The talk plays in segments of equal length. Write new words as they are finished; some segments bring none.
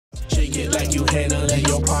Take it like you handling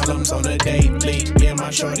your problems on a daily. Yeah, my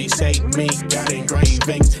shorty say me, got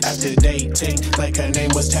engravings after dating. Like her name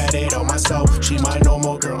was tatted on my soul. She my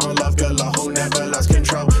normal girl on love girl, who never lost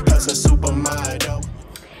control. Plus a supermodel.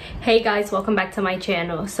 Hey guys, welcome back to my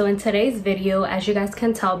channel. So in today's video, as you guys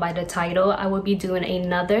can tell by the title, I will be doing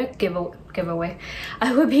another giveaway.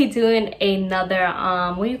 I will be doing another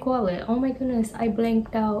what do you call it? Oh my goodness, I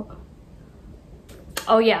blanked out.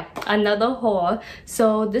 Oh yeah, another haul.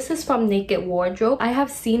 So this is from Naked Wardrobe. I have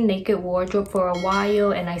seen Naked Wardrobe for a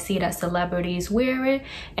while and I see that celebrities wear it,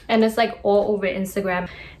 and it's like all over Instagram.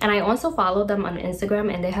 And I also follow them on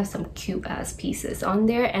Instagram and they have some cute ass pieces on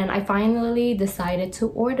there, and I finally decided to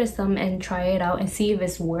order some and try it out and see if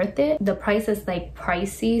it's worth it. The price is like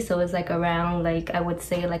pricey, so it's like around, like I would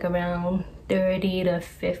say like around $30 to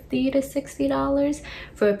 $50 to $60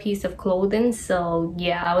 for a piece of clothing. So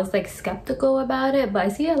yeah, I was like skeptical about it, but I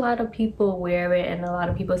see a lot of people wear it and a lot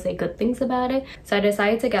of people say good things about it. So I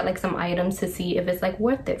decided to get like some items to see if it's like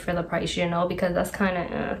worth it for the price, you know, because that's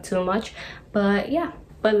kind of too much. But yeah,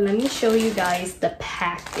 but let me show you guys the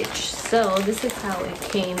package. So this is how it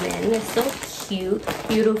came in. It's so cute,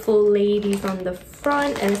 beautiful ladies on the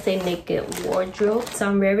front, and it's a Naked Wardrobe. So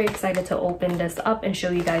I'm very excited to open this up and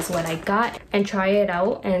show you guys what I got and try it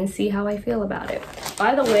out and see how I feel about it.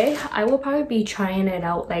 By the way, I will probably be trying it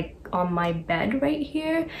out like on my bed right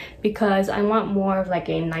here because I want more of like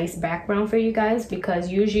a nice background for you guys, because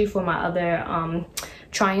usually for my other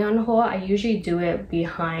try on haul I usually do it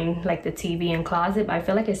behind like the TV and closet, but I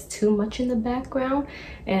feel like it's too much in the background,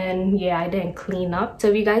 and yeah, I didn't clean up. So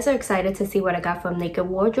if you guys are excited to see what I got from Naked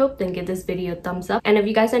Wardrobe, then give this video a thumbs up. And if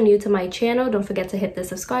you guys are new to my channel, don't forget to hit the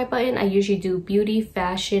subscribe button. I usually do beauty,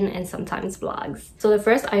 fashion, and sometimes vlogs. So the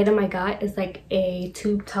first item I got is like a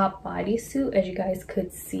tube top bodysuit. As you guys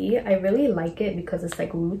could see, I really like it because it's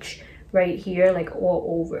like ruched right here, like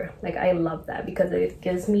all over. Like I love that because it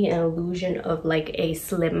gives me an illusion of like a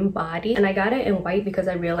slim body. And I got it in white because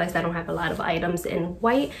I realized I don't have a lot of items in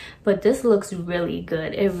white, but this looks really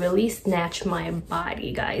good. It really snatched my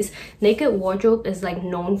body, guys. Naked Wardrobe is like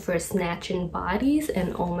known for snatching bodies,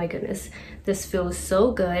 and oh my goodness, this feels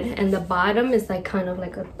so good. And the bottom is like kind of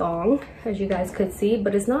like a thong, as you guys could see,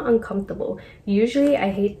 but it's not uncomfortable. Usually I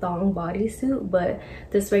hate thong bodysuit, but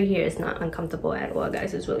this right here is not uncomfortable at all,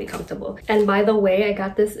 guys. It's really comfortable. And by the way, I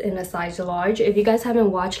got this in a size large. If you guys haven't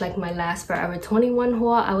watched like my last Forever 21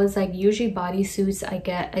 haul, I was like, usually bodysuits I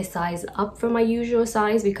get a size up from my usual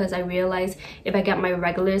size because I realized if I get my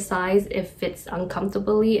regular size, it fits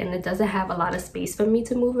uncomfortably and it doesn't have a lot of space for me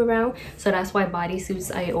to move around. So that's why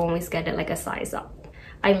bodysuits I always get it like a size up.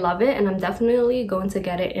 I love it, and I'm definitely going to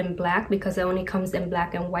get it in black because it only comes in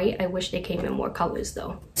black and white. I wish they came in more colors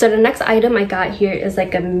though. So the next item I got here is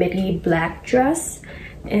like a midi black dress,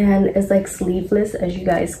 and it's like sleeveless, as you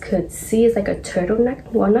guys could see. It's like a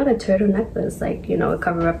turtleneck, well, not a turtleneck, but it's like, you know, it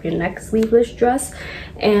cover up your neck sleeveless dress,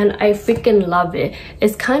 and I freaking love it.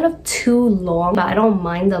 It's kind of too long, but I don't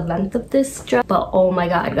mind the length of this dress. But oh my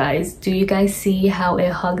god, guys, do you guys see how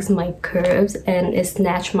it hugs my curves and it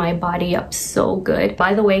snatched my body up so good?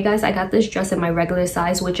 By the way, guys, I got this dress in my regular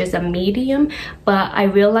size, which is a medium, but I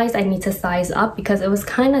realized I need to size up because it was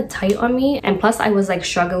kind of tight on me, and plus I was like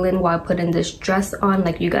struggling while putting this dress on.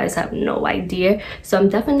 Like, you guys have no idea. So I'm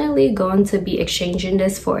definitely going to be exchanging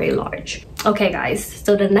this for a large. Okay guys,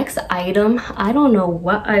 so the next item, I don't know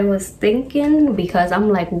what I was thinking because I'm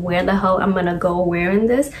like, where the hell I'm gonna go wearing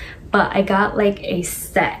this, but I got like a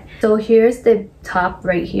set. So here's the top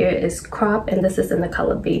right here is crop, and this is in the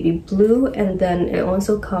color baby blue, and then it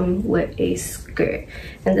also comes with a skirt,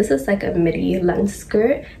 and this is like a midi length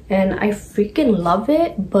skirt, and I freaking love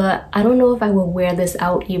it. But I don't know if I will wear this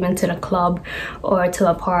out even to the club or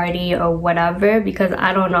to a party or whatever, because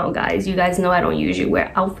I don't know, guys. You guys know I don't usually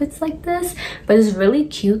wear outfits like this, but it's really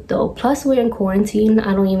cute though. Plus we're in quarantine,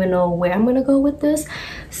 I don't even know where I'm gonna go with this.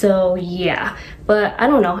 So yeah, but I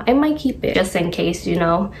don't know, I might keep it just in case, you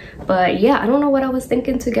know. But yeah, I don't know what I was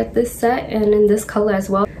thinking to get this set and in this color as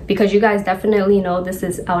well, because you guys definitely know this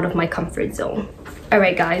is out of my comfort zone.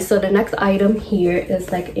 Alright guys, so the next item here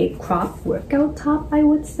is like a crop workout top, I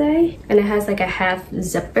would say, and it has like a half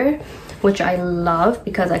zipper, which I love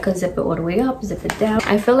because I could zip it all the way up, zip it down.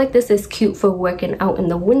 I feel like this is cute for working out in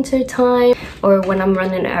the winter time or when I'm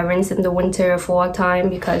running errands in the winter or fall time,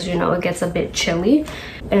 because you know it gets a bit chilly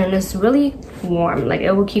and it's really warm. Like,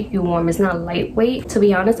 it will keep you warm. It's not lightweight. To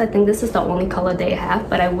be honest, I think this is the only color they have,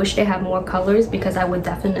 but I wish they had more colors because I would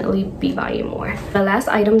definitely be buying more. The last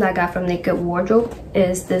item that I got from Naked Wardrobe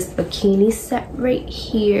is this bikini set right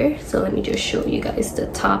here. So let me just show you guys the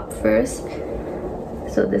top first.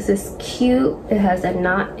 So this is cute. It has a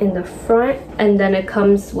knot in the front, and then it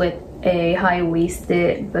comes with a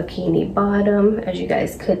high-waisted bikini bottom, as you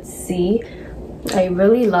guys could see. I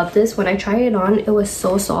really love this. When I tried it on, it was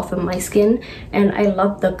so soft on my skin, and I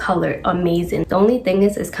love the color. Amazing. The only thing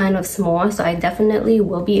is it's kind of small, so I definitely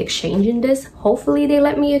will be exchanging this. Hopefully they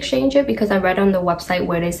let me exchange it, because I read on the website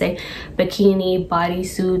where they say bikini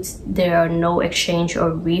bodysuits, there are no exchange or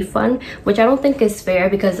refund, which I don't think is fair,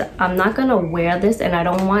 because I'm not gonna wear this and I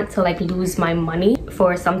don't want to like lose my money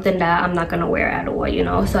for something that I'm not gonna wear at all, you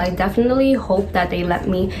know. So I definitely hope that they let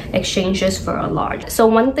me exchange this for a large. So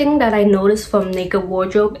one thing that I noticed from Naked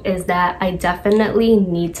Wardrobe is that I definitely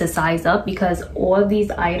need to size up, because all of these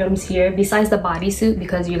items here, besides the bodysuit,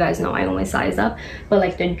 because you guys know I only size up, but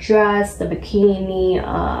like the dress, the bikini,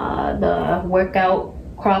 the workout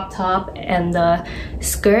crop top, and the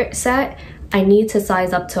skirt set, I need to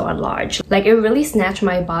size up to a large. Like, it really snatched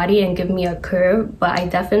my body and give me a curve, but I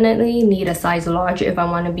definitely need a size large if I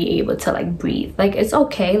want to be able to like breathe. Like, it's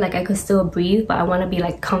okay, like I could still breathe, but I want to be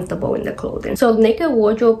like comfortable in the clothing. So Naked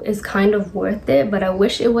Wardrobe is kind of worth it, but I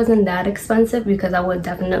wish it wasn't that expensive, because I would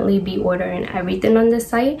definitely be ordering everything on this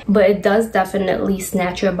site. But it does definitely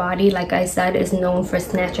snatch your body. Like I said, it's known for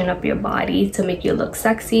snatching up your body to make you look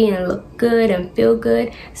sexy and look good and feel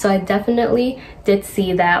good. So I definitely did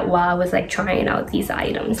see that while I was like trying out these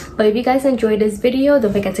items. But if you guys enjoyed this video,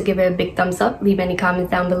 don't forget to give it a big thumbs up, leave any comments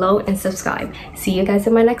down below, and subscribe. See you guys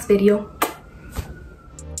in my next video.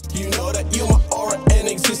 You know that you my aura and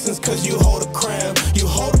existence, cause you hold a crown,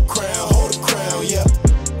 hold a crown, yeah.